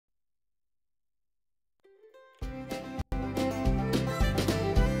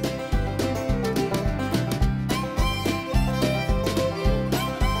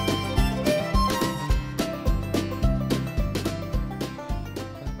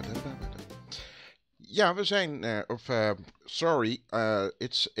Ja, we zijn, sorry,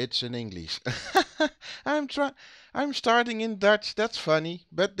 it's in English. I'm try, I'm starting in Dutch. That's funny,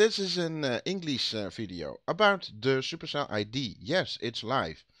 but this is an English video about the Supercell ID. Yes, it's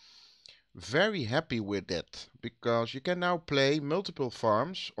live. Very happy with that because you can now play multiple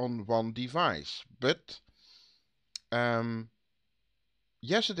farms on one device. But um,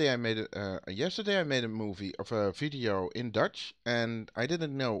 yesterday I made a movie of a video in Dutch, and I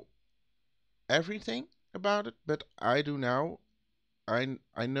didn't know everything about it, but I do now. I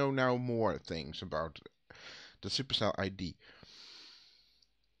know now more things about the Supercell ID.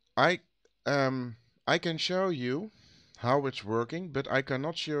 I I can show you how it's working, but I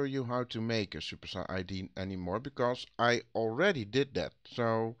cannot show you how to make a Supercell ID anymore because I already did that.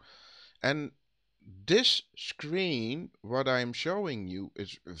 So, and this screen, what I'm showing you,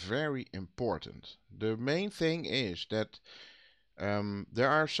 is very important. The main thing is that there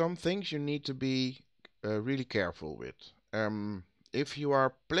are some things you need to be really careful with. If you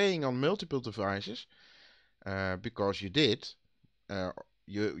are playing on multiple devices, because you did, uh,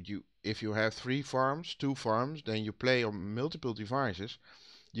 you if you have three farms, two farms, then you play on multiple devices.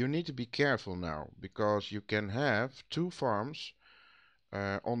 You need to be careful now because you can have two farms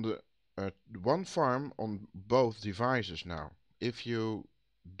on the one farm on both devices now. If you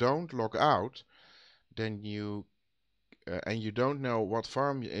don't log out, then you and you don't know what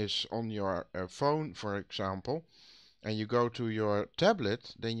farm is on your phone, for example, and you go to your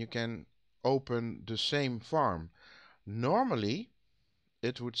tablet, then you can open the same farm. Normally,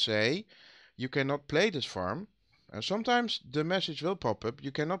 it would say you cannot play this farm. Sometimes the message will pop up,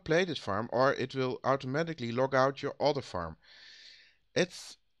 you cannot play this farm, or it will automatically log out your other farm.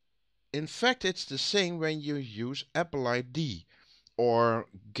 It's in fact it's the same when you use Apple ID or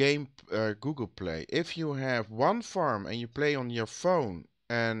game Google Play. If you have one farm and you play on your phone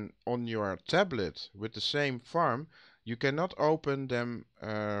and on your tablet with the same farm, you cannot open them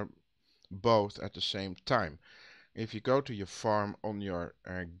both at the same time. If you go to your farm on your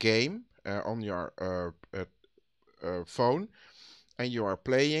game, on your phone, and you are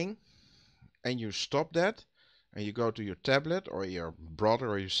playing, and you stop that, and you go to your tablet, or your brother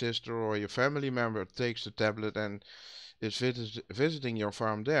or your sister or your family member takes the tablet and is visiting your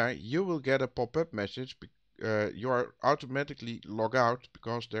farm there, you will get a pop-up message. You are automatically log out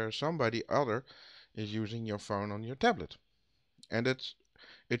because there's somebody other is using your phone on your tablet. And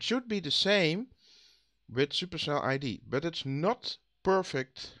it should be the same with Supercell ID, but it's not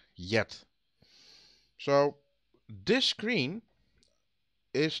perfect yet. So this screen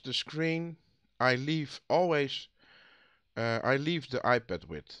is the screen I leave always. I leave the iPad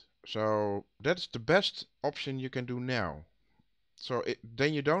with. So that's the best option you can do now. So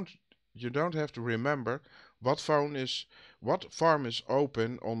then you don't have to remember what farm is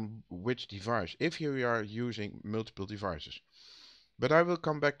open on which device if you are using multiple devices. But I will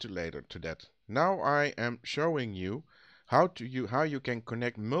come back to later to that. Now I am showing you how you can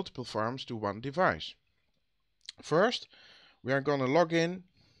connect multiple farms to one device. First, we are gonna log in.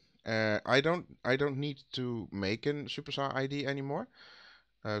 I don't need to make a Supercell ID anymore.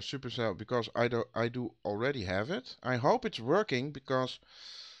 Supercell because I do already have it. I hope it's working because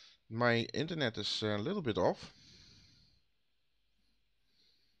my internet is a little bit off,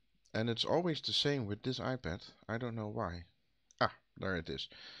 and it's always the same with this iPad. I don't know why. Ah, there it is.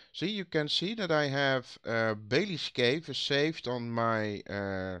 See, you can see that I have Bailey's Cave is saved on my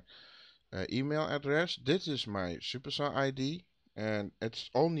email address. This is my Supercell ID, and it's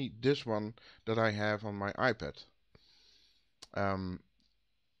only this one that I have on my iPad. Um,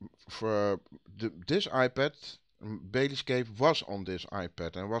 for this iPad, Bailey's Cave was on this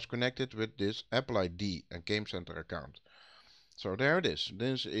iPad and was connected with this Apple ID, a Game Center account. So there it is.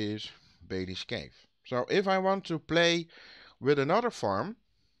 This is Bailey's Cave. So if I want to play with another farm,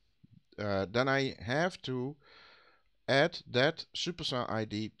 then I have to add that Supercell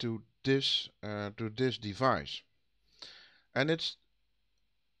ID to this device, and it's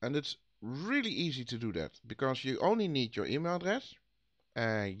really easy to do that because you only need your email address.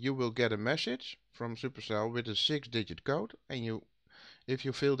 You will get a message from Supercell with a 6-digit code, and if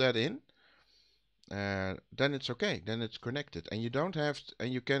you fill that in, then it's okay. Then it's connected, and you don't have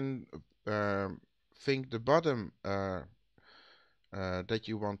and you can think the bottom that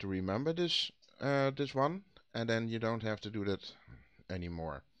you want to remember this one, and then you don't have to do that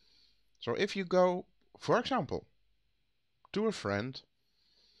anymore. So if you go, for example, to a friend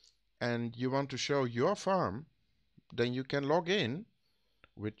and you want to show your farm, then you can log in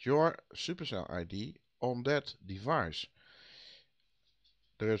with your Supercell ID on that device.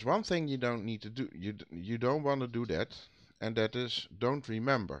 There is one thing you don't need to do. You don't want to do that, and that is don't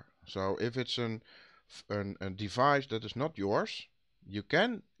remember. So if it's a a device that is not yours, you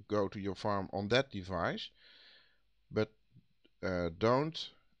can go to your farm on that device, but don't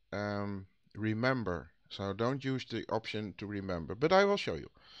remember. So don't use the option to remember. But I will show you.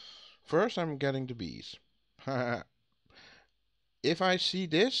 First, I'm getting the bees. If I see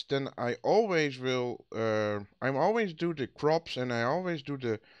this, then I always will. I'm always do the crops, and I always do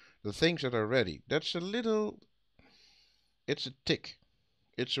the things that are ready. That's a little. It's a tick.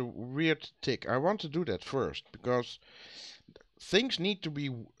 It's a weird tick. I want to do that first because things need to be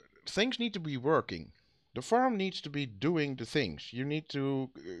things need to be working. The farm needs to be doing the things. You need to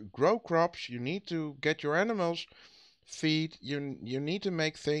grow crops. You need to get your animals feed. You need to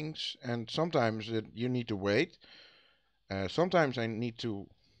make things, and sometimes you need to wait. Sometimes I need to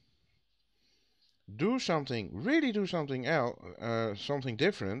do something, really do something else, something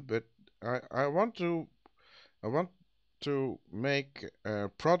different. But I want to I want to make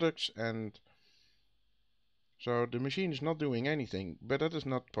products, and so the machine is not doing anything. But that is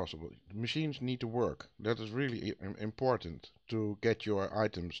not possible. Machines need to work. That is really important to get your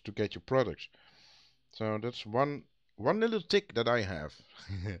items, to get your products. So that's one little tick that I have.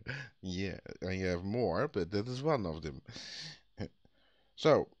 Yeah, I have more, but that is one of them.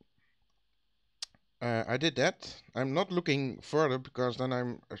 So I did that. I'm not looking further because then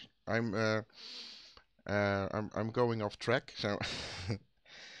I'm I'm going off track. So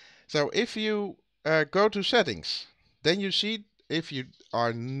so if you go to settings, then you see if you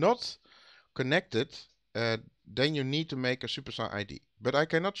are not connected, uh, then you need to make a Supercell ID. But I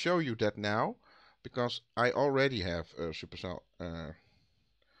cannot show you that now because I already have a Supercell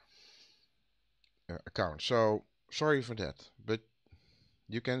account. So sorry for that. But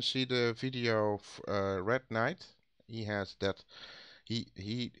you can see the video of Red Knight. He has that.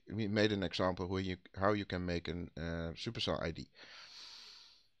 He made an example where you how you can make an Supercell ID.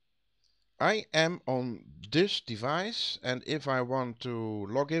 I am on this device, and if I want to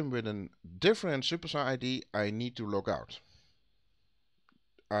log in with a different Supercell ID, I need to log out.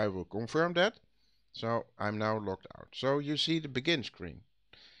 I will confirm that. So I'm now logged out. So you see the begin screen.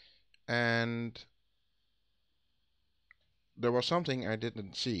 And there was something I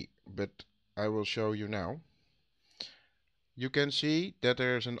didn't see, but I will show you now. You can see that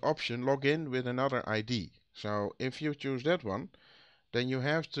there's an option log in with another ID. So if you choose that one, then you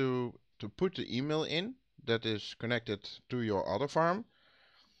have to put the email in that is connected to your other farm.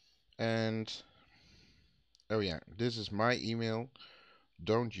 And oh yeah, this is my email.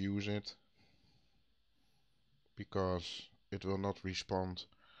 Don't use it because it will not respond.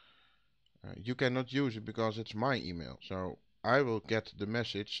 You cannot use it because it's my email. So I will get the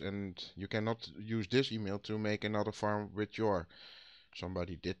message, and you cannot use this email to make another farm with your.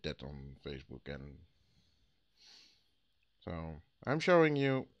 Somebody did that on Facebook, and so I'm showing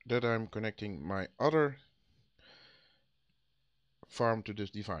you that I'm connecting my other farm to this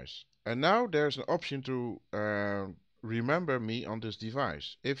device. And now there's an option to remember me on this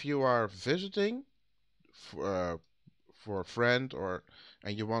device. If you are visiting for a friend, or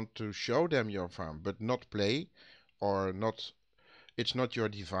and you want to show them your farm but not play, or not, it's not your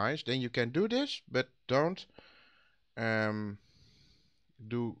device, then you can do this, but don't um,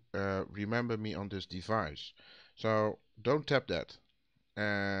 do remember me on this device. So don't tap that.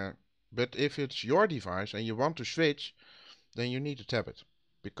 But if it's your device and you want to switch, then you need to tap it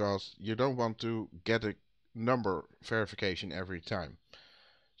because you don't want to get a number verification every time.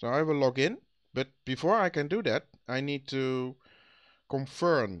 So I will log in, but before I can do that, I need to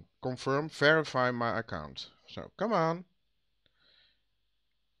verify my account. So come on,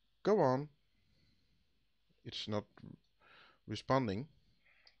 go on. It's not responding.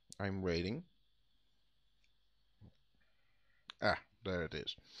 I'm waiting. Ah, there it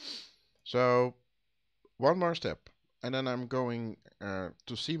is. So one more step, and then I'm going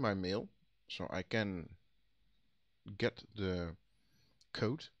to see my mail, so I can get the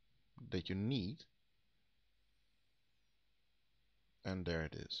code that you need, and there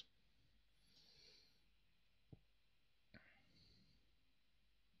it is.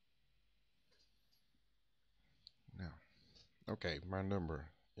 Now, okay, my number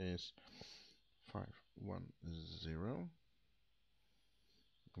is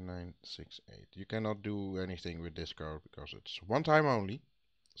 510968. You cannot do anything with this code because it's one time only.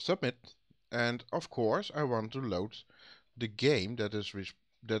 Submit, and of course I want to load the game that is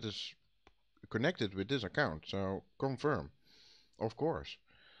connected with this account. So confirm, of course,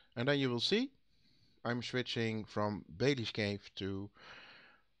 and then you will see I'm switching from Bailey's Cave to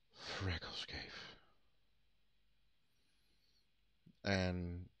Freckles Cave,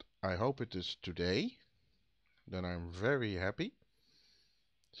 and I hope it is today. Then I'm very happy.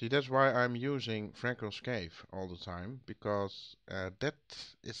 See, that's why I'm using Franco's Cave all the time, because that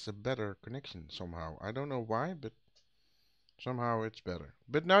is a better connection somehow. I don't know why, but somehow it's better.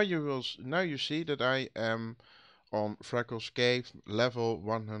 But now now you see that I am on Freckles Cave level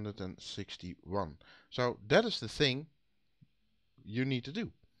 161. So that is the thing you need to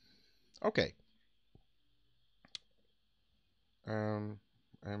do. Okay. Um,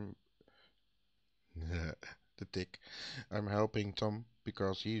 I'm the tick. I'm helping Tom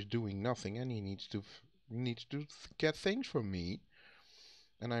because he's doing nothing and he needs to get things from me.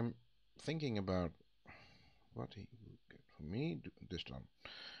 And I'm thinking about what he would get from me. This one,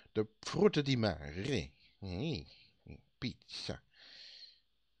 the frutte di mare. Hey, pizza.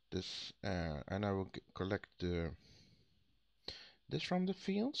 This and I will collect this from the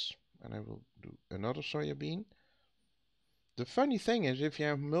fields, and I will do another soya bean. The funny thing is, if you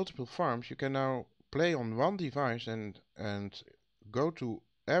have multiple farms, you can now play on one device and go to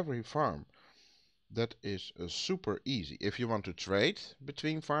every farm. That is super easy. If you want to trade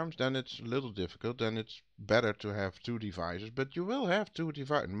between farms, then it's a little difficult. Then it's better to have two devices. But you will have two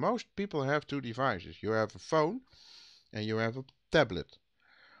devices. Most people have two devices. You have a phone and you have a tablet.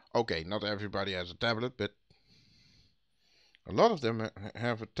 Okay, not everybody has a tablet, but a lot of them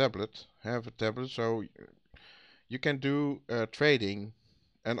have a tablet. So you can do trading,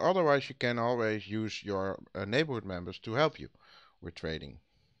 and otherwise you can always use your neighborhood members to help you with trading.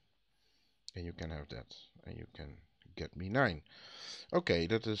 And you can have that, and you can get me 9. Okay,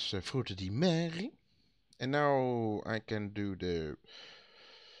 that is Frutte di Mare. And now I can do the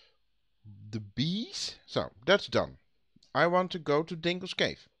bees. So that's done. I want to go to Dingle's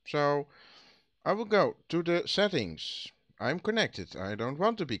Cave. So I will go to the settings. I'm connected. I don't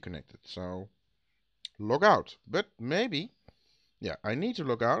want to be connected. So log out. But maybe, yeah, I need to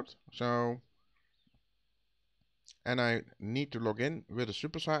log out. So, and I need to log in with a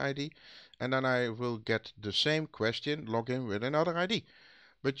Supercell ID. And then I will get the same question, log in with another ID.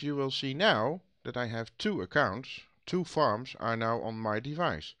 But you will see now that I have 2 accounts. 2 farms are now on my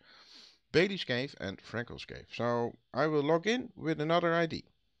device. Bailey's Cave and Frankel's Cave. So I will log in with another ID.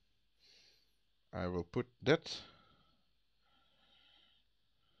 I will put that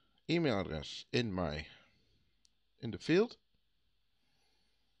email address in the field.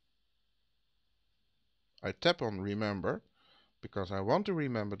 I tap on remember because I want to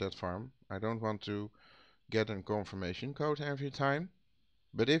remember that farm. I don't want to get a confirmation code every time.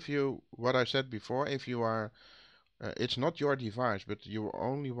 But if you, what I said before, if you are, it's not your device, but you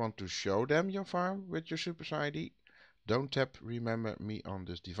only want to show them your farm with your Supercell ID, don't tap remember me on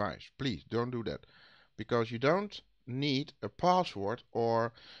this device. Please don't do that because you don't need a password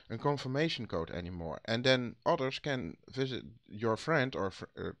or a confirmation code anymore. And then others can visit your friend or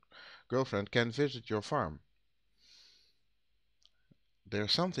girlfriend can visit your farm.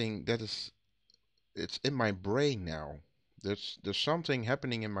 There's something that is it's in my brain now. There's something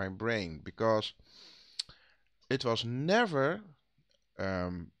happening in my brain because it was never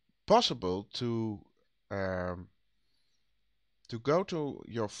possible um, to go to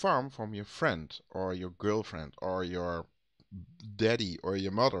your farm from your friend or your girlfriend or your daddy or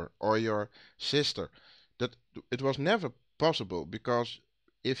your mother or your sister. That it was never possible because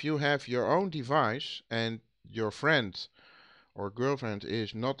if you have your own device and your friend or girlfriend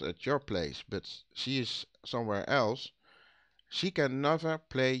is not at your place but she is somewhere else, she can never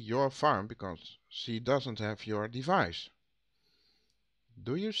play your farm because she doesn't have your device.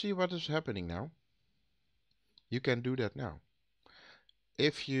 Do you see what is happening now? You can do that now.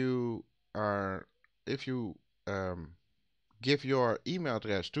 If you are, if you give your email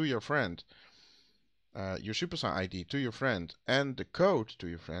address to your friend, your Superstar ID to your friend, and the code to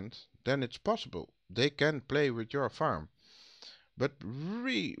your friend, then it's possible. They can play with your farm. But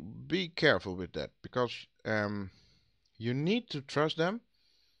be careful with that because you need to trust them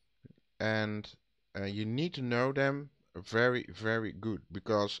and you need to know them very, very good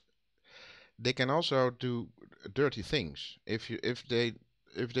because they can also do dirty things. If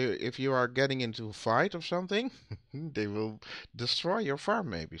you are getting into a fight or something, they will destroy your farm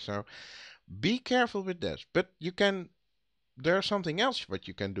maybe. So be careful with that. But you can there's something else what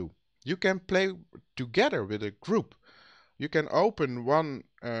you can do. You can play together with a group. You can open one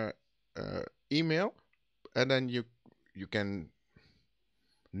uh, email and then you can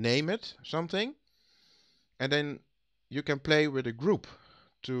name it something and then you can play with a group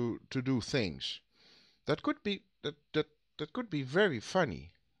to do things. That could be that could be very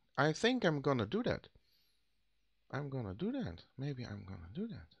funny. I think I'm gonna do that. I'm gonna do that. Maybe I'm gonna do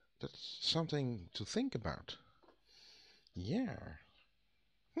that. That's something to think about. Yeah.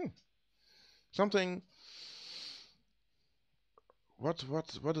 Hmm. Something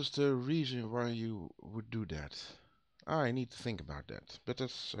what is the reason why you would do that? Ah, I need to think about that. But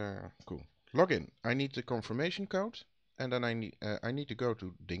that's cool. Login. I need the confirmation code, and then I need to go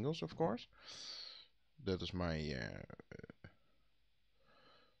to Dingles, of course. That is my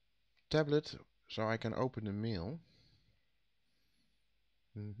tablet, so I can open the mail.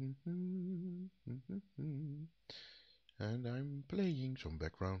 And I'm playing some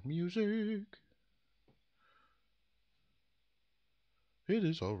background music. It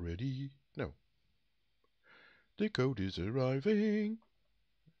is already... No. The code is arriving.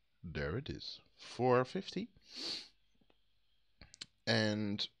 There it is. 450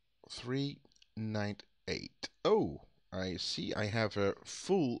 and 398. Oh, I see I have a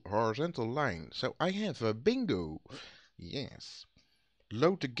full horizontal line. So I have a bingo. Yes.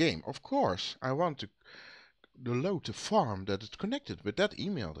 Load the game. Of course, I want to load the farm that is connected with that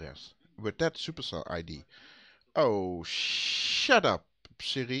email address, with that Supercell ID. Oh, shut up,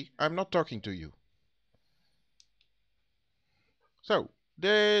 Siri. I'm not talking to you. So,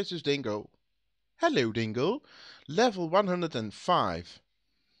 this is Dingo. Hello, Dingo. Level 105.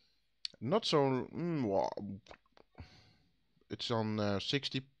 Not so... it's on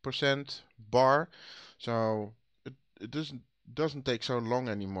 60% bar. So, it doesn't take so long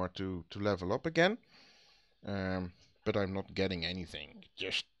anymore to level up again. But I'm not getting anything.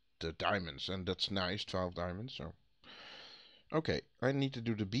 Just the diamonds. And that's nice, 12 diamonds. So, okay, I need to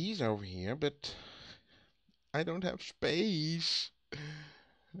do the bees over here, but I don't have space.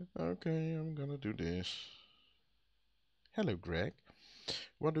 Okay, I'm gonna do this. Hello, Greg.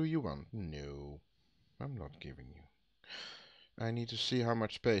 What do you want? No, I'm not giving you. I need to see how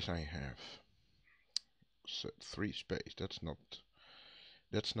much space I have. So 3 space. That's not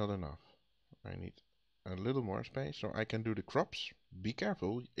enough. I need a little more space so I can do the crops. Be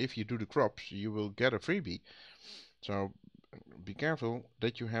careful. If you do the crops, you will get a freebie. So be careful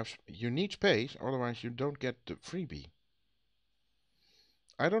that you need space, otherwise you don't get the freebie.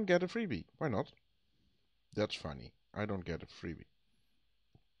 I don't get a freebie. Why not? That's funny. I don't get a freebie.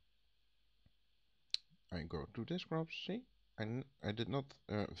 I go to this crops, see? I did not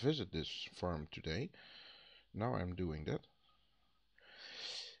visit this farm today. Now I'm doing that.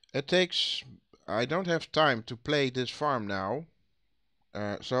 It takes... I don't have time to play this farm now.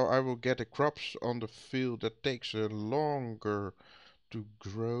 So I will get the crops on the field that takes longer to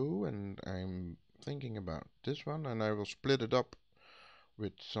grow. And I'm thinking about this one. And I will split it up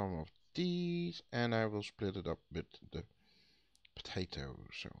with some of these. And I will split it up with the potatoes.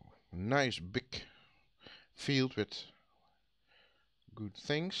 So nice big field with good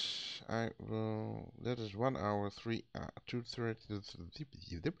things. I will... That is 1 hour,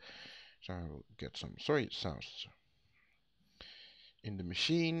 2:30. So I will get some soy sauce in the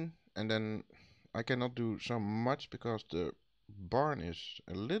machine, and then I cannot do so much because the barn is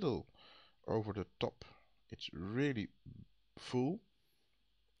a little over the top. It's really full.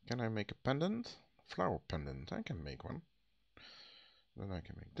 Can I make a pendant? Flower pendant. I can make one. Then I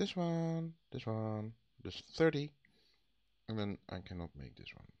can make this one, this 30, and then I cannot make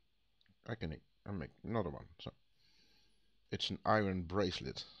this one. I make another one. So it's an iron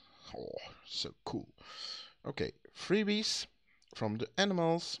bracelet. Oh, so cool. Okay, freebies from the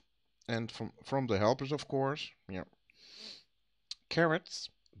animals and from the helpers, of course. Yeah.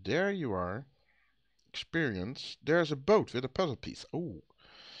 Carrots. There you are. Experience. There's a boat with a puzzle piece. Oh,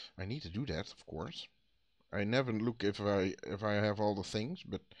 I need to do that, of course. I never look if I have all the things,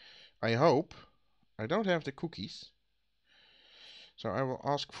 but I hope. I don't have the cookies. So I will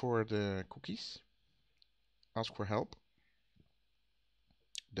ask for the cookies. Ask for help.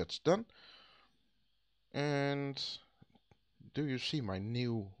 That's done. And do you see my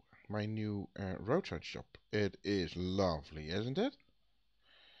new roadside shop? It is lovely, isn't it?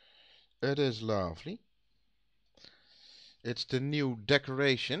 It is lovely. It's the new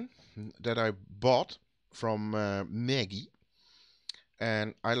decoration that I bought from Maggie,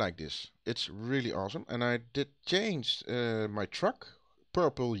 and I like this. It's really awesome. And I did change my truck,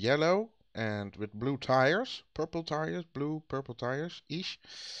 purple, yellow, and with blue tires, purple tires, blue, purple tires, ish.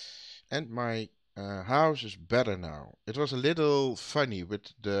 And my house is better now. It was a little funny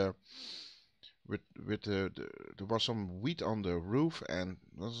with the there was some wheat on the roof, and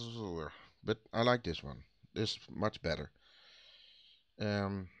but I like this one. This is much better.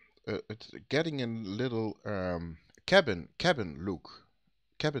 It's getting a little cabin look,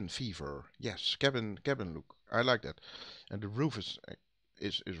 cabin fever. Yes, cabin look. I like that, and the roof is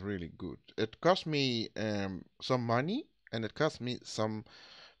really good. It cost me some money, and it cost me some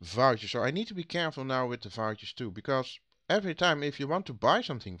vouchers. So I need to be careful now with the vouchers too, because every time if you want to buy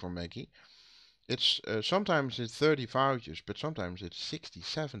something from Maggie, It's sometimes it's 30 vouchers, but sometimes it's 60,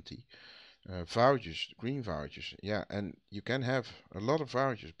 70 vouchers, green vouchers. Yeah, and you can have a lot of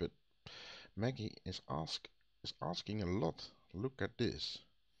vouchers, but Maggie is asking a lot. Look at this.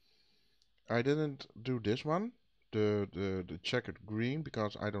 I didn't do this one, the checkered green,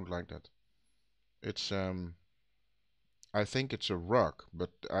 because I don't like that. It's I think it's a rug,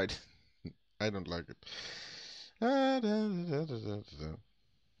 but I don't like it.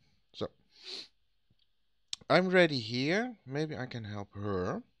 So I'm ready here. Maybe I can help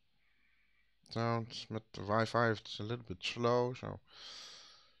her. Sounds met the Wi-Fi it's a little bit slow, so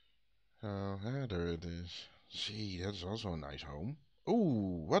there it is. See, that's also a nice home.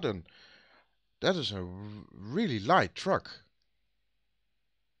 Ooh, that is a really light truck.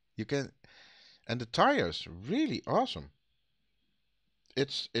 You can and the tires really awesome.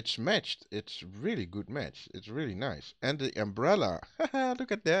 It's matched. It's really good match. It's really nice. And the umbrella.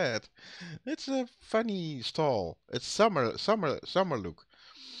 Look at that. It's a funny stall. It's summer look.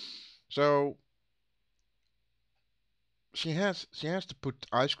 So she has to put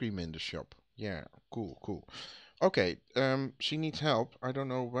ice cream in the shop. Yeah, cool. Okay, she needs help. I don't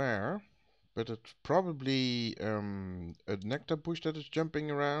know where, but it's probably a nectar bush that is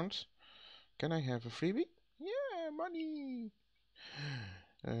jumping around. Can I have a freebie? Yeah, money.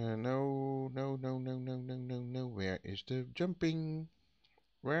 No. Where is the jumping?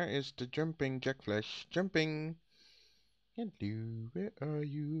 Where is the jumping, Jack Flash? Jumping. Hello, where are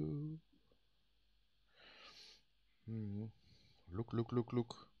you? Hmm.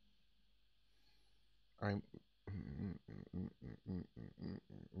 Look. I'm.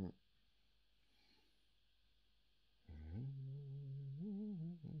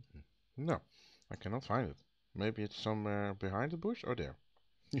 No, I cannot find it. Maybe it's somewhere behind the bush or there.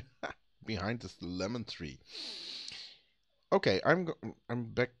 Behind this lemon tree. Okay, I'm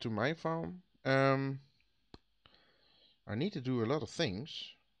back to my farm. I need to do a lot of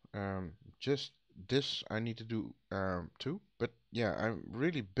things. Just this I need to do too. But yeah, I'm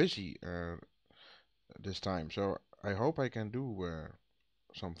really busy this time, so I hope I can do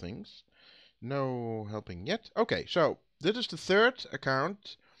some things. No helping yet. Okay, so this is the third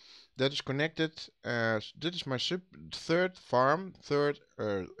account that is connected. This is my third farm, third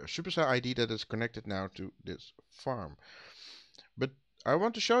Supercell ID that is connected now to this farm. But I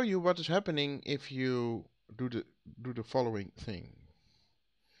want to show you what is happening if you do the following thing.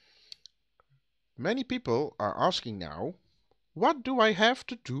 Many people are asking now, what do I have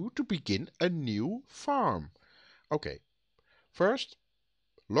to do to begin a new farm? Okay, first,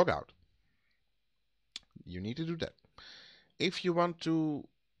 log out. You need to do that. If you want to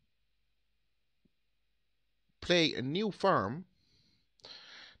play a new farm,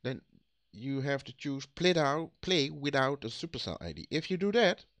 then you have to choose play without a Supercell ID. If you do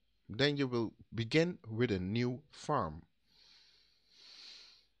that, then you will begin with a new farm.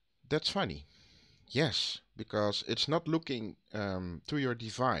 That's funny. Yes, because it's not looking to your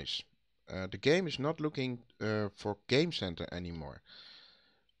device. The game is not looking for Game Center anymore.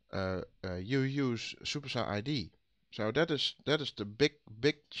 You use Supercell ID, so that is the big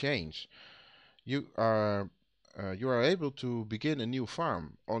change. You are able to begin a new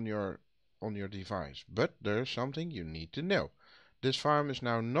farm on your device, but there's something you need to know. This farm is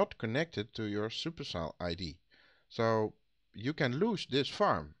now not connected to your Supercell ID, so you can lose this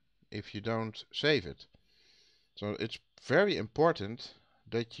farm if you don't save it. So it's very important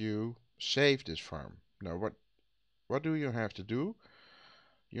that you save this farm. Now, what do you have to do?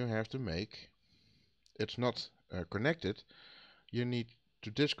 You have to make it's not connected. You need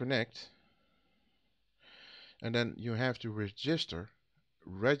to disconnect, and then you have to register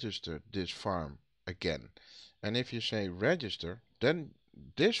this farm again. And if you say register, then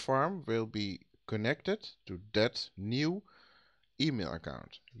this farm will be connected to that new email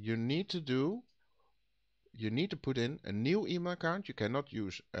account. You need to put in a new email account. You cannot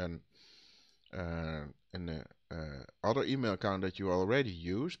use an other email account that you already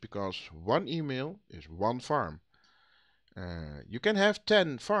use, because one email is one farm. You can have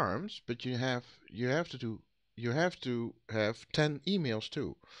 10 farms, but you have to have 10 emails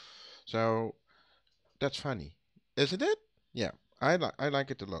too. So that's funny, isn't it? Yeah, I like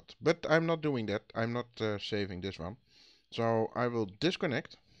it a lot, but I'm not doing that. I'm not saving this one. So I will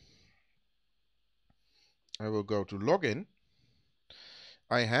disconnect. I will go to login.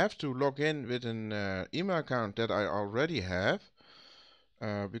 I have to log in with an email account that I already have,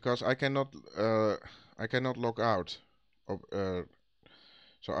 because I cannot log out. Of,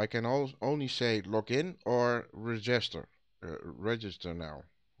 so I can only say login or register. Register now.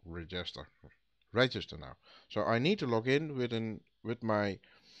 Register. Register now. So I need to log in with my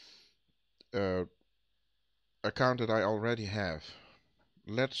uh, account that I already have.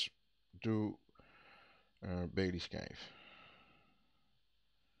 Let's do Bailey's Cave.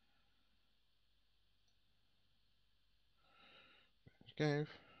 Cave.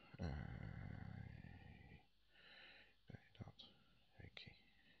 Uh, okay.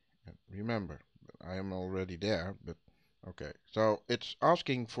 Remember, I am already there, but okay. So it's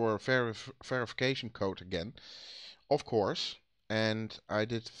asking for a verification code again, of course. And I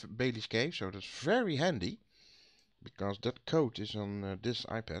did Bailey's Cave, so that's very handy because that code is on this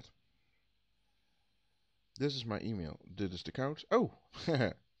iPad. This is my email. This is the code. Oh,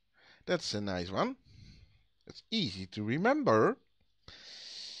 that's a nice one. It's easy to remember.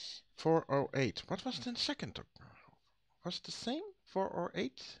 408. What was the second? Was it the same?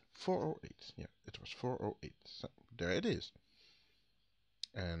 408? 408. Yeah, it was 408. So there it is.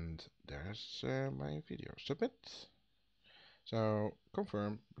 And there's my video. Submit. So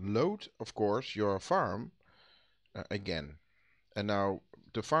confirm. Load, of course, your farm again. And now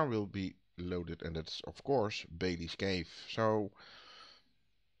the farm will be loaded, and that's of course Bailey's Cave. So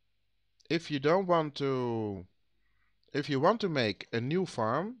if you don't want to, if you want to make a new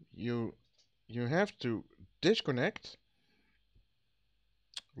farm, you have to disconnect,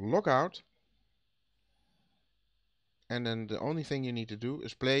 log out, and then the only thing you need to do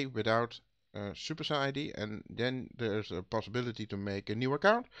is play without Supercell ID, and then there's a possibility to make a new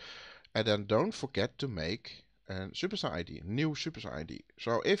account. And then don't forget to make a Supercell ID, new Supercell ID.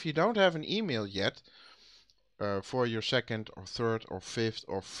 So if you don't have an email yet for your second or third or fifth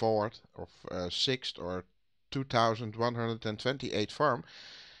or fourth or sixth or 2128 farm,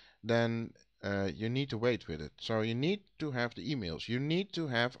 then you need to wait with it. So you need to have the emails. You need to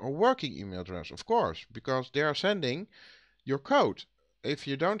have a working email address, of course, because they are sending your code. If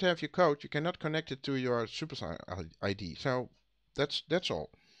you don't have your code, you cannot connect it to your Supercell ID. So that's all.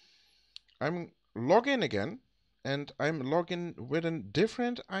 I'm log in again, and I'm logging with a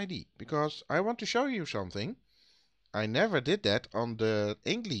different ID because I want to show you something. I never did that on the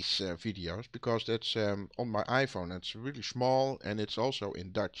English videos because that's on my iPhone. It's really small and it's also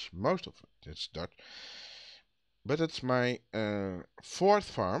in Dutch. Most of it is Dutch. But it's my fourth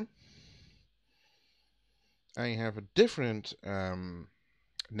farm. I have a different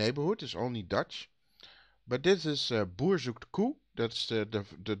neighborhood. It's only Dutch. But this is Boer zoekt koe. That's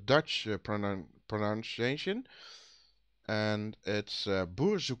the Dutch pronunciation. And it's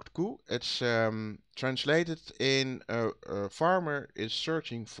Boer zoekt koe. It's translated in a farmer is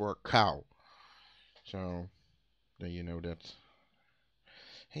searching for a cow. So then you know that.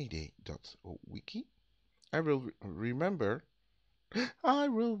 HiDiHi.wiki. I will remember. I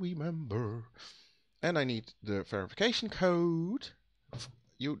will remember. And I need the verification code.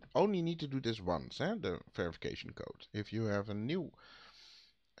 You only need to do this once, the verification code. If you have a new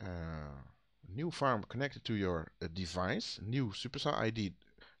farm connected to your device, new Supercell ID,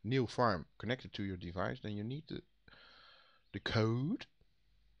 new farm connected to your device, then you need the code,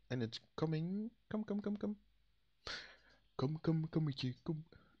 and it's coming. Come, come, come, come, come, come, come with you. Come.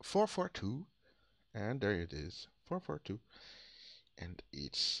 442, and there it is. 442, and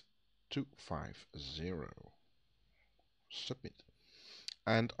it's 250. Submit.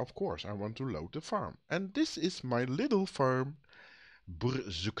 And of course, I want to load the farm. And this is my little farm, Boer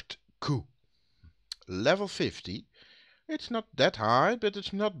zoekt koe. Level 50. It's not that high, but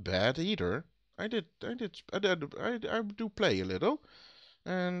it's not bad either. I do play a little.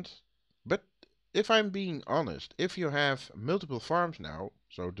 And, but if I'm being honest, if you have multiple farms now,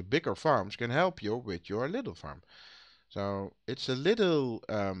 so the bigger farms can help you with your little farm. So it's a little,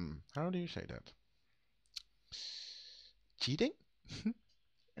 how do you say that? Cheating?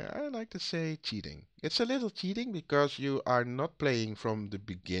 I like to say cheating. It's a little cheating because you are not playing from the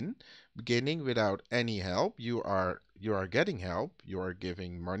beginning without any help. You are getting help. You are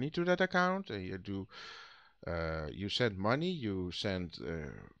giving money to that account. You send money. You send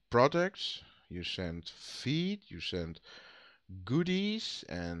products. You send feed. You send goodies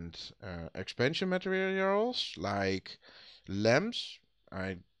and expansion materials like lamps.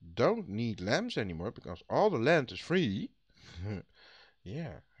 I don't need lamps anymore because all the land is free.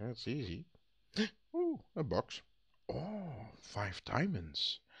 Yeah, that's easy. Ooh, a box. Oh, 5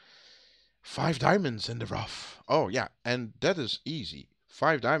 diamonds. 5 diamonds in the rough. Oh, yeah, and that is easy.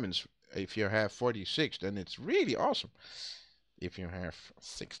 5 diamonds, if you have 46, then it's really awesome. If you have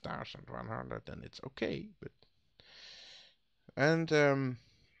 6,100, then it's okay. But and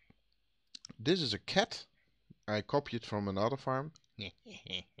this is a cat. I copied from another farm.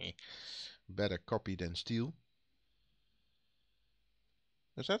 Better copy than steal.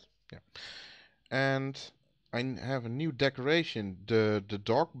 Is that? Yeah. And have a new decoration, the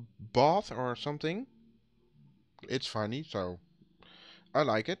dog bath or something. It's funny, so I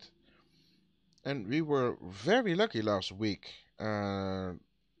like it. And we were very lucky last week.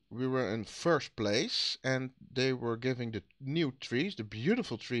 We were in first place, and they were giving the new trees, the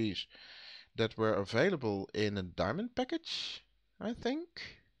beautiful trees that were available in a diamond package, I think.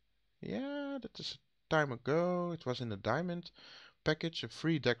 Yeah, that is a time ago. It was in a diamond package, a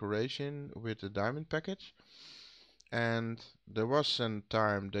free decoration with a diamond package. And there was some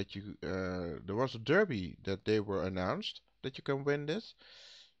time that there was a derby that they were announced that you can win this.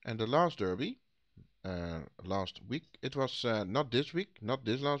 And the last derby, last week, it was not this week, not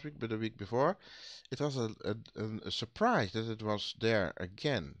this last week, but the week before. It was a surprise that it was there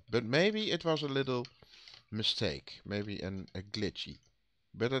again. But maybe it was a little mistake, maybe a glitchy.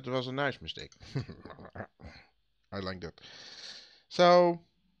 But it was a nice mistake. I like that. So,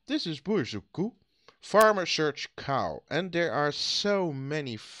 this is Boerzoekkoe, Farmer Search Cow, and there are so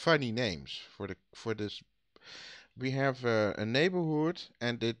many funny names for this. We have a neighborhood,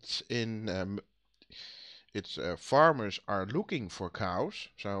 and it's farmers are looking for cows,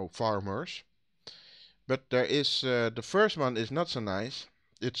 so farmers. But there is the first one is not so nice.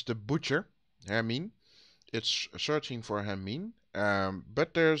 It's the butcher, Hermine. It's searching for Hermine.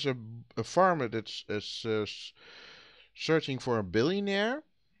 But there's a farmer that's is searching for a billionaire.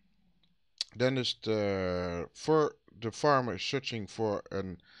 Then is the farmer searching for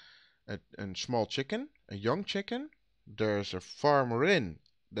a small chicken, a young chicken. There's a farmerin,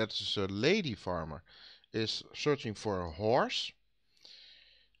 that's a lady farmer, is searching for a horse.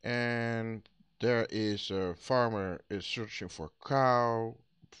 And there is a farmer is searching for a cow.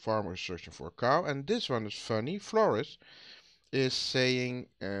 Farmer is searching for a cow. And this one is funny. Florist is saying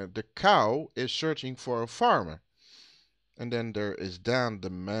the cow is searching for a farmer. And then there is Dan the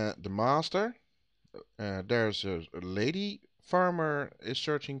master. There's a lady farmer is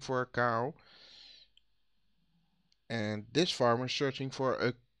searching for a cow, and this farmer is searching for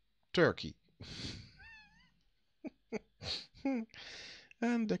a turkey.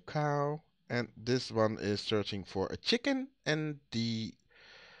 And the cow, and this one is searching for a chicken, and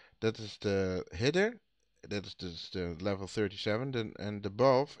that is the header. That is the level 37, and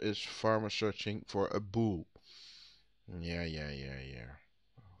above is farmer searching for a bull. Yeah.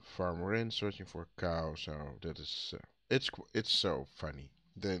 Farmer in searching for a cow. So that is it's so funny.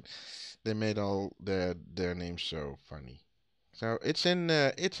 They made all their names so funny. So it's in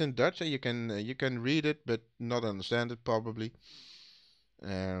Dutch. You can read it but not understand it probably.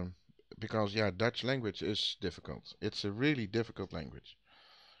 Um, because yeah, Dutch language is difficult. It's a really difficult language.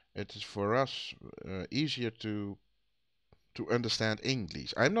 It is for us easier to understand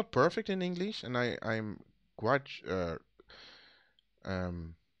English. I'm not perfect in English, and I'm quite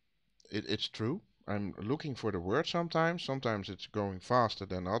um, it's true. I'm looking for the word sometimes. Sometimes it's going faster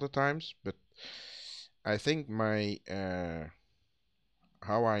than other times, but I think my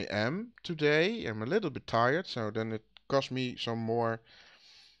how I am today, I'm a little bit tired, so then it costs me some more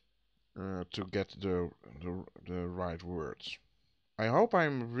to get the right words. I hope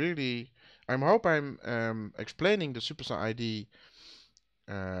I'm really, I hope I'm explaining the Supercell ID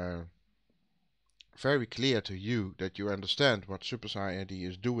uh, very clear to you that you understand what Supercell ID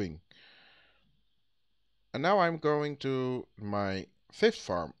is doing. And now I'm going to my fifth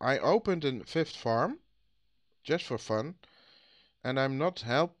farm. I opened a fifth farm just for fun, and I'm not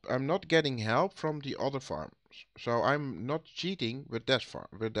getting help from the other farms. So I'm not cheating with that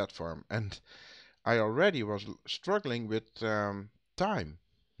farm. And I already was struggling with time.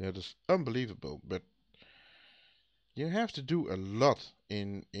 That is unbelievable. But you have to do a lot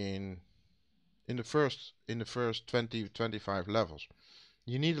in the first 20 25 levels.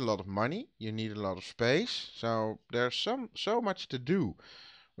 You need a lot of money, you need a lot of space. So there's so much to do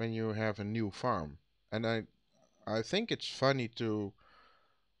when you have a new farm. And I think it's funny to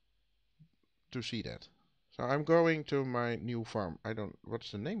see that. So I'm going to my new farm. I don't.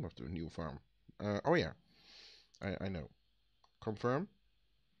 What's the name of the new farm? Oh yeah, I know. Confirm.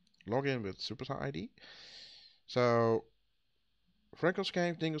 Log in with Superstar ID. So Frankel's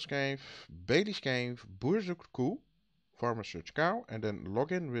Cave, Dingle's Cave, Bailey's Cave, Boer zoekt koe, Farmer search cow, and then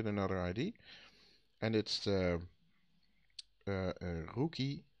log in with another ID. And it's the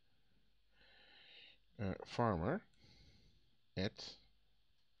rookie farmer at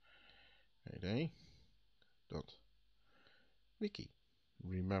heyday.wiki.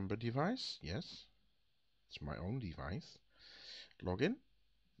 Remember device? Yes, it's my own device. Login.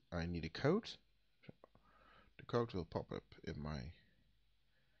 I need a code. The code will pop up in my.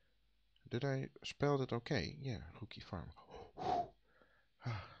 Did I spell that okay? Yeah, Rookie Farm.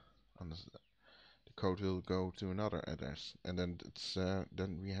 Anders, The code will go to another address, and then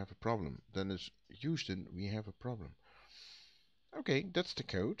we have a problem. Then it's Houston, we have a problem. Okay, that's the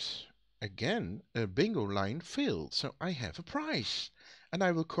code. Again, a bingo line failed, so I have a prize. And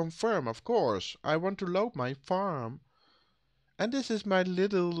I will confirm, of course. I want to load my farm. And this is my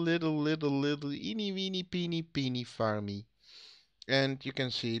little eeny weeny peeny farmy. And you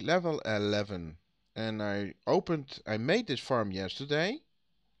can see level 11. And I made this farm yesterday.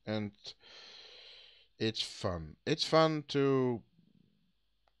 And it's fun. It's fun to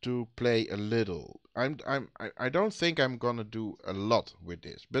play a little. I don't think I'm gonna do a lot with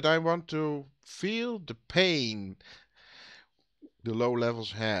this, but I want to feel the pain the low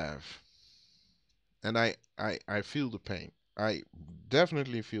levels have. And I feel the pain. I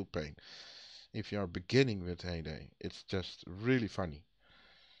definitely feel pain. If you are beginning with HiDiHi, it's just really funny.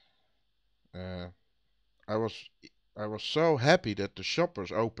 Uh, I was I was so happy that the shoppers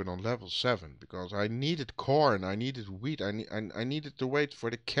open on level 7 because I needed corn, I needed wheat, I needed to wait for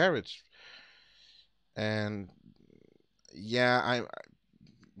the carrots. And yeah,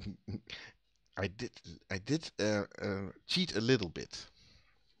 I did I did cheat a little bit.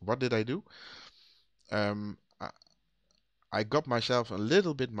 What did I do? Um, I, I got myself a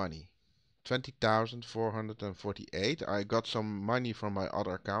little bit money. 20,448. I got some money from my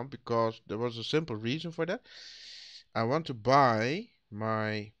other account because there was a simple reason for that. I want to buy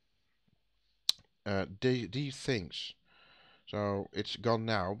my these things. So it's gone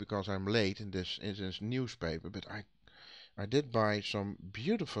now because I'm late in this newspaper. But I did buy some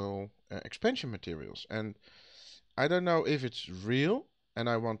beautiful expansion materials, and I don't know if it's real, and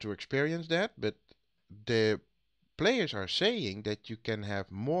I want to experience that. But the players are saying that you can have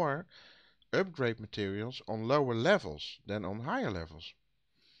more upgrade materials on lower levels than on higher levels.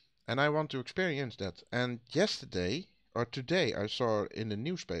 And I want to experience that. And yesterday or today I saw in the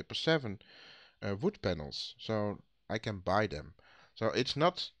newspaper 7 wood panels. So I can buy them. So it's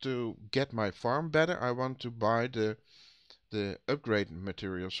not to get my farm better. I want to buy the upgrade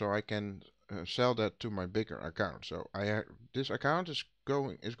material so I can sell that to my bigger account. So this account is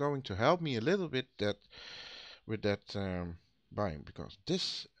going to help me a little bit that with that buying because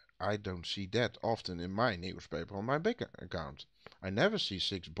this I don't see that often in my newspaper on my big account. I never see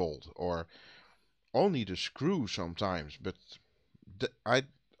 6 bolt or only the screw sometimes, but th- I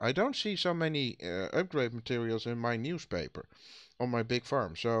I don't see so many upgrade materials in my newspaper on my big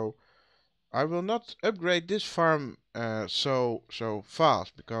farm. So I will not upgrade this farm so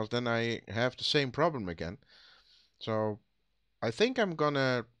fast because then I have the same problem again. So I think I'm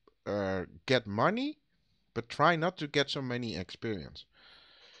gonna get money, but try not to get so many experience.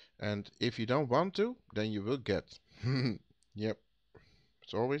 And if you don't want to, then you will get. Yep,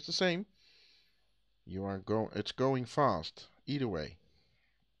 it's always the same. It's going fast either way.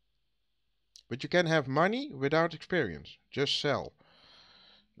 But you can have money without experience. Just sell.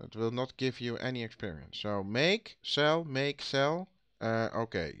 That will not give you any experience. So make, sell, make, sell.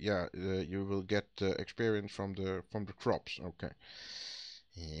 Okay, yeah, you will get experience from the crops. Okay.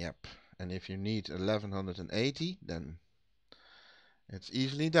 Yep. And if you need 1180, then it's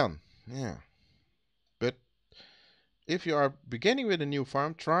easily done. Yeah. But if you are beginning with a new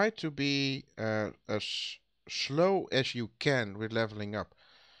farm, try to be as slow as you can with leveling up.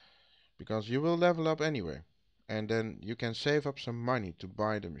 Because you will level up anyway. And then you can save up some money to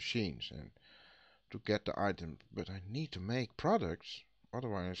buy the machines and to get the items. But I need to make products.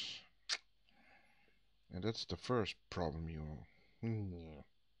 Otherwise, and that's the first problem you will.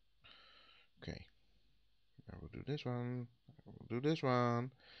 Okay, I will do this one. I will do this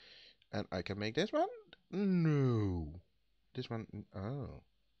one. And I can make this one? No. This one. Oh.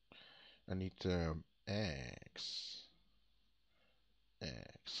 I need eggs.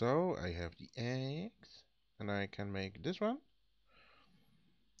 Eggs. So I have the eggs. And I can make this one.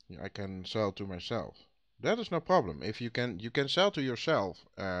 I can sell to myself. That is no problem. If you can sell to yourself.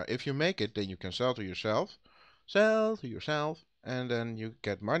 If you make it, then you can sell to yourself. Sell to yourself, and then you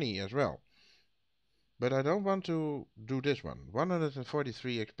get money as well. But I don't want to do this one.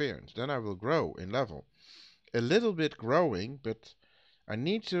 143 experience. Then I will grow in level. A little bit growing, but I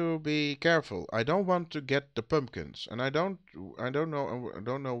need to be careful. I don't want to get the pumpkins, and I don't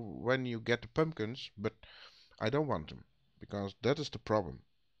know when you get the pumpkins, but I don't want them because that is the problem.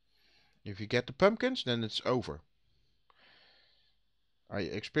 If you get the pumpkins, then it's over. I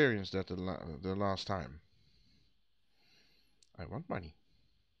experienced that the last time. I want money.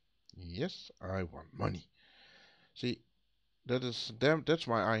 Yes, I want money. See, that's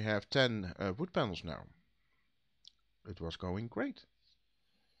why I have 10 wood panels now. It was going great.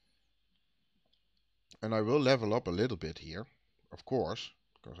 And I will level up a little bit here, of course.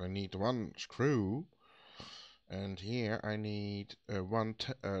 because I need one screw, and here I need one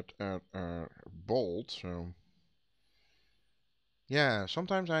bolt. So yeah,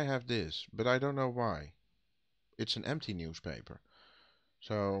 sometimes I have this, but I don't know why. It's an empty newspaper,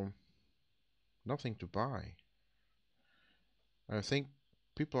 so nothing to buy. I think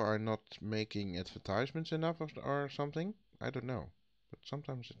people are not making advertisements enough or something. I don't know, but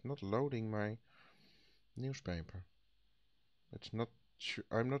sometimes it's not loading my newspaper. It's not.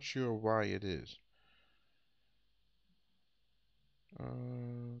 I'm not sure why it is.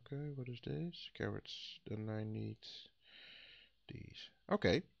 Okay, what is this? Carrots. Then I need these.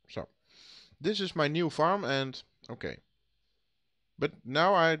 Okay, so this is my new farm, and okay. But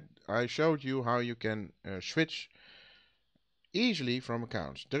now I showed you how you can switch easily from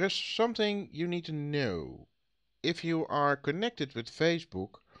accounts. There is something you need to know. If you are connected with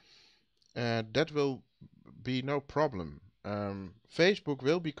Facebook, that will be no problem. Facebook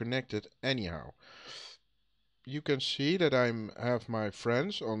will be connected anyhow. You can see that I have my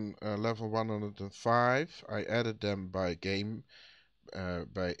friends on level 105. I added them by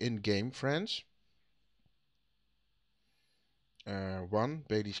in-game friends. One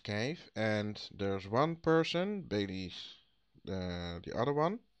Bailey's Cave, and there's one person, Bailey's, the other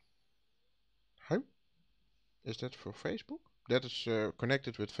one. How is that for Facebook? That is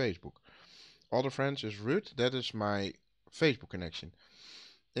connected with Facebook. Other friends is Ruud. That is my Facebook connection.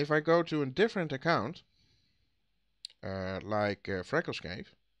 If I go to a different account, like Freckles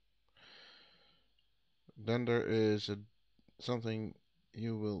Cave, then there is something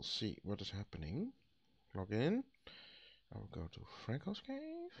you will see what is happening. Log in. I will go to Freckles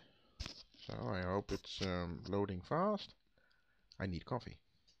Cave. So I hope it's loading fast. I need coffee.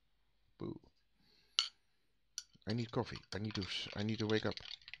 Boo. I need coffee. I need to wake up.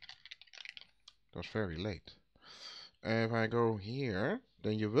 It was very late. If I go here,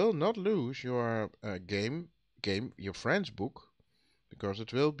 then you will not lose your your friends book, because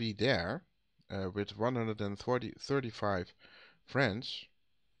it will be there with 135 friends.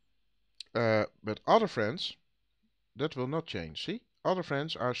 But other friends, that will not change. See? Other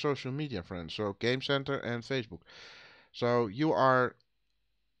friends are social media friends, so Game Center and Facebook. So you are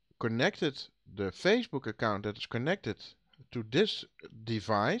connected, the Facebook account that is connected to this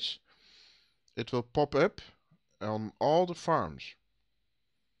device, it will pop up on all the farms.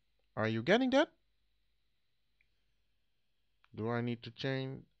 Are you getting that? Do I need to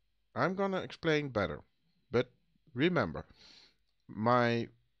change? I'm gonna explain better. But remember, my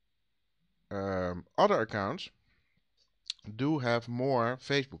other accounts do have more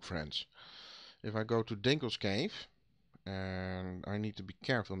Facebook friends. If I go to Dinkle's Cave, and I need to be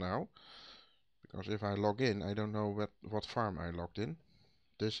careful now, because if I log in, I don't know what farm I logged in.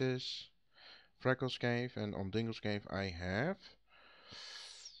 This is Freckles Cave, and on Dingle's Cave I have...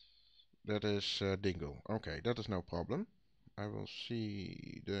 That is Dingle. Okay, that is no problem. I will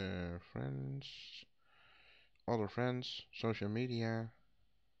see the friends, other friends, social media,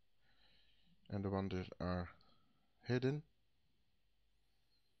 and the ones that are hidden.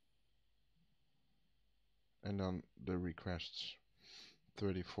 And then the requests,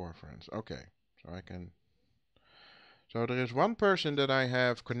 34 friends. Okay, so I can... So there is one person that I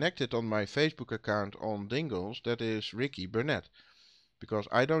have connected on my Facebook account on Dingles, that is Ricky Burnett. Because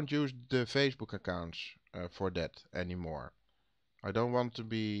I don't use the Facebook accounts for that anymore. I don't want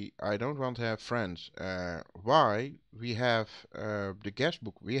to have friends. Why? We have the guest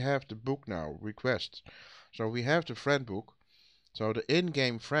book. We have the book now, requests. So we have the friend book. So the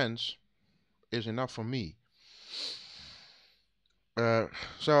in-game friends is enough for me. Uh,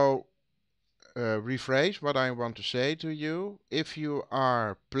 so rephrase what I want to say to you. If you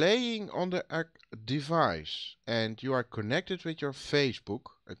are playing on the device and you are connected with your Facebook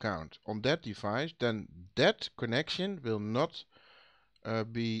account on that device, then that connection will not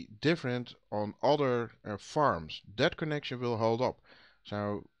be different on other farms. That connection will hold up.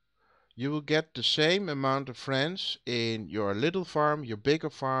 So you will get the same amount of friends in your little farm, your bigger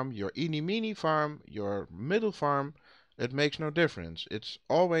farm, your eeny meeny farm, your middle farm. It makes no difference. It's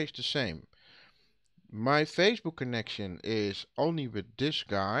always the same. My Facebook connection is only with this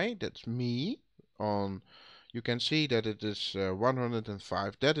guy. That's me. On You can see that it is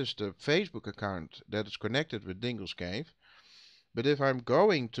 105. That is the Facebook account that is connected with Dingle's Cave. But if I'm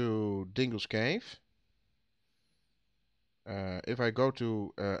going to Dingle's Cave, if I go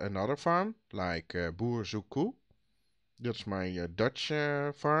to another farm, like Boer Zoekoe, that's my Dutch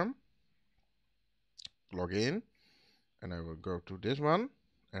farm, log in, and I will go to this one,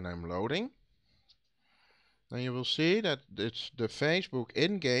 and I'm loading. Then you will see that it's the Facebook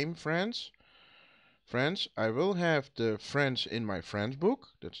in-game friends Friends, I will have the friends in my friends book.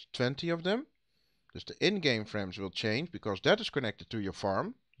 That's 20 of them. Just the in-game friends will change because that is connected to your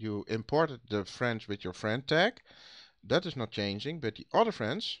farm. You imported the friends with your friend tag. That is not changing, but the other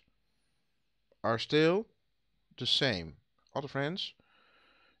friends are still the same. Other friends,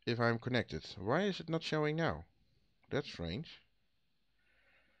 if I'm connected. Why is it not showing now? That's strange.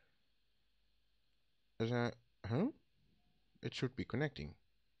 As I, huh? It should be connecting.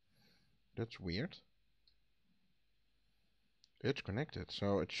 That's weird. It's connected,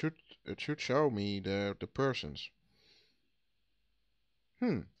 so it should show me the persons.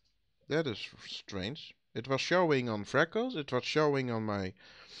 Hmm, that is strange. It was showing on Freckles, it was showing on my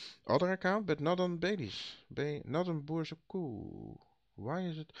other account, but not on Bailey's. Not on Boerzoekoe. Why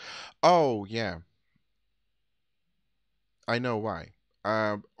is it? Oh, yeah, I know why.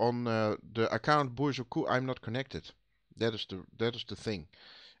 On the account Boerzoekoe, I'm not connected. That is the thing.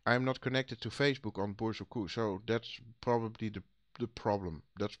 I'm not connected to Facebook on Boerzoekoe, so that's probably the problem.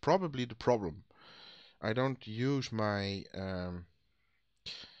 That's probably the problem. I don't use my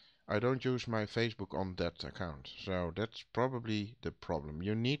I don't use my Facebook on that account. So that's probably the problem.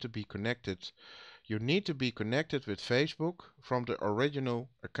 You need to be connected. You need to be connected with Facebook from the original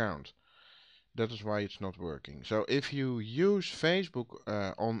account. That is why it's not working. So if you use Facebook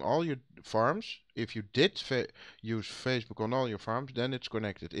on all your farms, if you did use Facebook on all your farms, then it's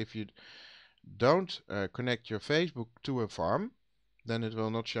connected. If you don't connect your Facebook to a farm, then it will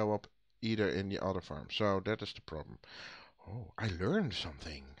not show up either in the other farm. So that is the problem. Oh, I learned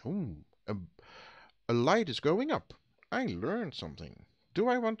something. Ooh, a light is going up. I learned something. Do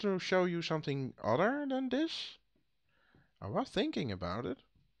I want to show you something other than this? I was thinking about it.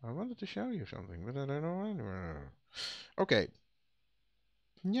 I wanted to show you something, but I don't know anywhere. Okay.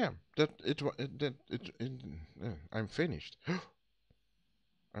 Yeah, I'm finished.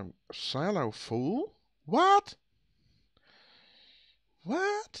 I'm silo full? What?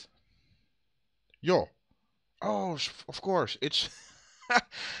 What? Yo. Oh, of course. It's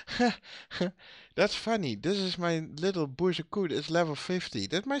That's funny. This is my little Bourgeois. It's level 50.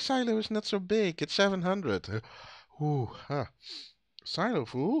 That my silo is not so big. It's 700. Ooh, huh. Silo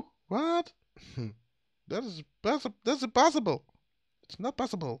full? What? That's impossible. It's not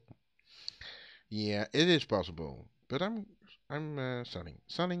possible. Yeah, it is possible. But I'm selling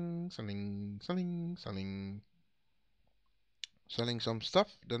some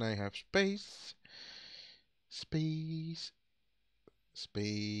stuff. Then I have space, space,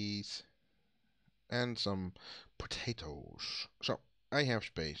 and some potatoes. So I have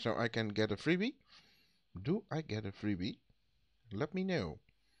space, so I can get a freebie. Do I get a freebie? Let me know.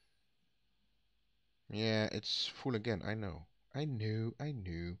 Yeah, it's full again. I know. I knew. I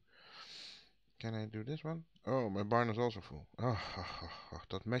knew. Can I do this one? Oh, my barn is also full. Oh,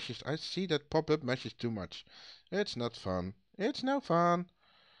 that meshes. I see that pop-up meshes too much. It's not fun. It's no fun.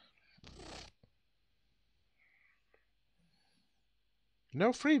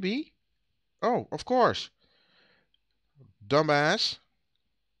 No freebie? Oh, of course. Dumbass.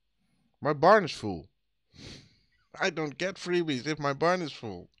 My barn is full. I don't get freebies if my barn is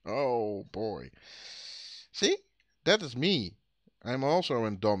full. Oh, boy. See? That is me. I'm also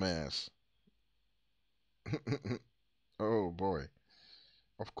a dumbass. Oh, boy.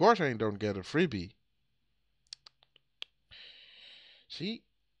 Of course I don't get a freebie. See?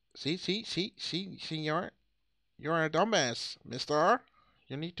 See, you're a dumbass, mister.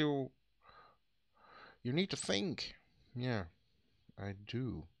 You need to you need to think. Yeah, I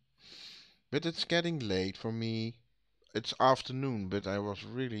do. But it's getting late for me. It's afternoon, but I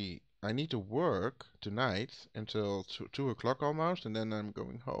need to work tonight until 2 o'clock almost, and then I'm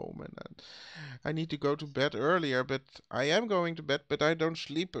going home, and then I need to go to bed earlier, but I am going to bed, but I don't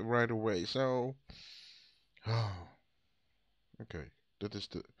sleep right away, so oh, okay. That is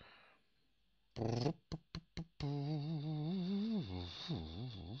the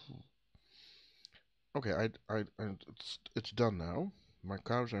Okay, it's done now. My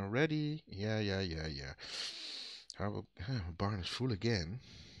cows are ready. Yeah. I will. Barn is full again.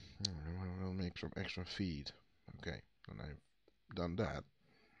 I will make some extra feed. Okay, and I've done that.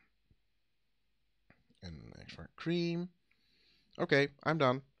 And extra cream. Okay, I'm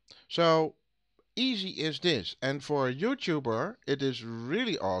done. So easy is this. And for a YouTuber, it is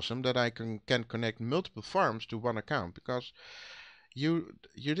really awesome that I can connect multiple farms to one account because you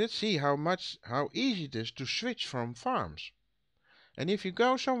did see how easy it is to switch from farms. And if you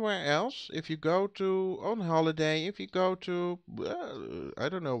go somewhere else, if you go to on holiday, if you go to I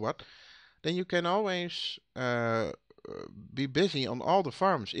don't know what, then you can always be busy on all the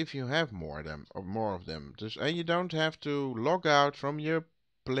farms if you have more of them. And you don't have to log out from your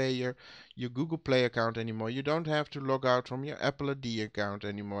Player, your Google Play account anymore. You don't have to log out from your Apple ID account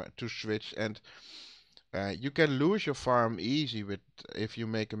anymore to switch, and you can lose your farm easy with if you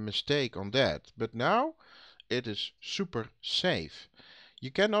make a mistake on that. But now it is super safe.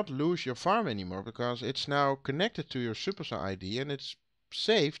 You cannot lose your farm anymore because it's now connected to your Supercell ID and it's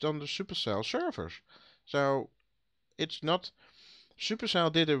saved on the Supercell servers. So it's not.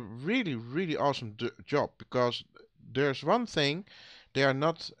 Supercell did a really, really awesome job because there's one thing they are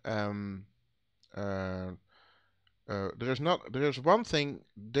not. Uh, there's one thing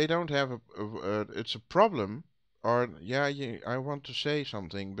they don't have it's a problem. Or yeah, I want to say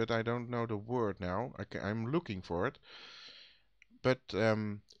something, but I don't know the word now. I'm looking for it. But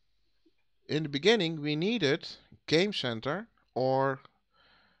in the beginning, we needed Game Center or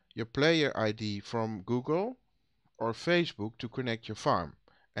your player ID from Google or Facebook to connect your farm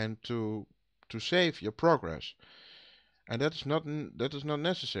and to save your progress. And that is not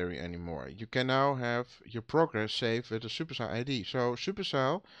necessary anymore. You can now have your progress saved with a Supercell ID. So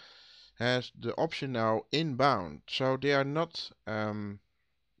Supercell has the option now inbound. So they are not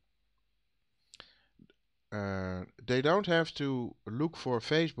they don't have to look for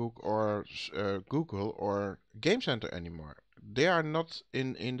Facebook or Google or Game Center anymore. They are not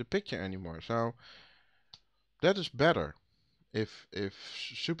in the picture anymore. So that is better. If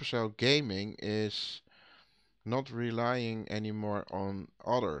Supercell Gaming is not relying anymore on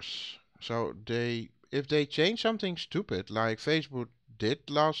others. So they if they change something stupid like Facebook did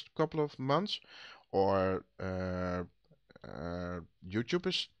last couple of months, or YouTube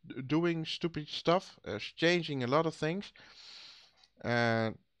is doing stupid stuff, changing a lot of things,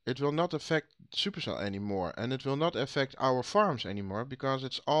 uh, it will not affect Supercell anymore, and it will not affect our farms anymore because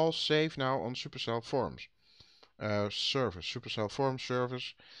it's all safe now on Supercell Forms service, Supercell Form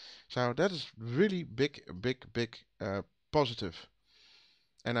service. So that is really big positive.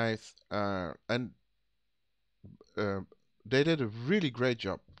 And uh, they did a really great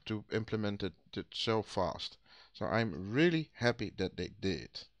job to implement it so fast. So I'm really happy that they did.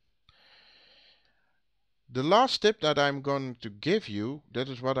 The last tip that I'm going to give you, that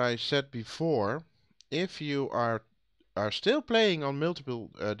is what I said before. If you are still playing on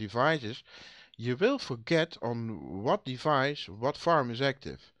multiple devices, you will forget on what device what farm is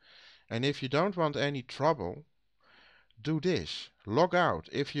active. And if you don't want any trouble, do this. Log out.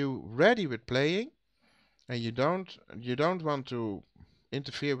 If you're ready with playing and you don't want to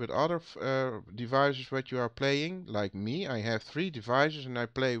interfere with other devices that you are playing, like me, I have 3 devices and I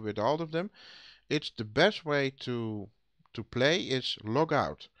play with all of them. It's the best way to play is log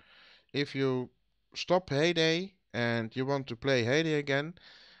out. If you stop HiDiHi and you want to play HiDiHi again,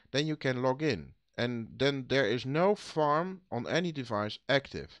 then you can log in. And then there is no farm on any device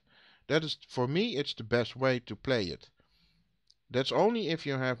active. That is, for me, it's the best way to play it. That's only if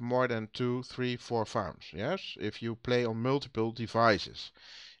you have more than 2, 3, 4 farms. Yes, if you play on multiple devices.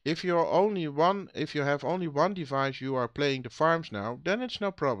 If you have only one device, you are playing the farms now, then it's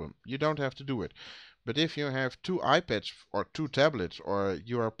no problem. You don't have to do it. But if you have 2 iPads or 2 tablets, or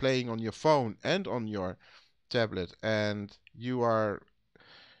you are playing on your phone and on your tablet, and you are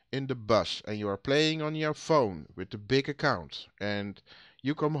in the bus and you are playing on your phone with the big account, and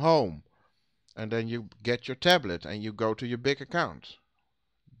you come home and then you get your tablet and you go to your big account,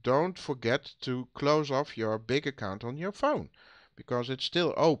 don't forget to close off your big account on your phone because it's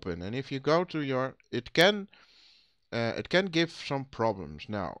still open. And if you go to your, it can give some problems.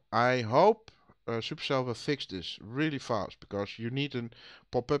 Now, I hope Supercell will fix this really fast because you need a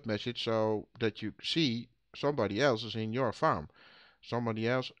pop-up message so that you see somebody else is in your farm. Somebody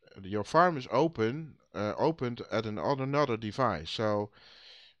else, your farm is opened at another device. So,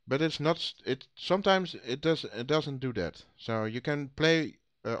 but it's not. It sometimes it doesn't do that. So you can play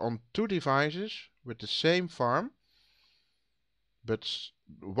on 2 devices with the same farm, but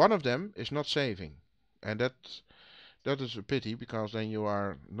one of them is not saving, and that is a pity because then you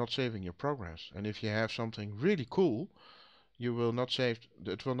are not saving your progress. And if you have something really cool, you will not save.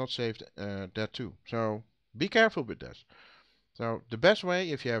 It will not save that too. So be careful with that. So the best way,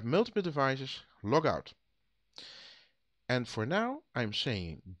 if you have multiple devices, log out. And for now, I'm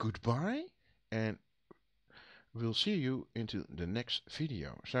saying goodbye, and we'll see you into the next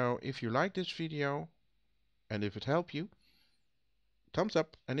video. So if you like this video and if it helped you, thumbs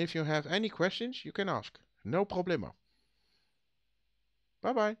up. And if you have any questions, you can ask. No problema.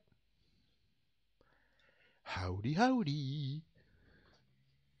 Bye bye. Howdy, howdy.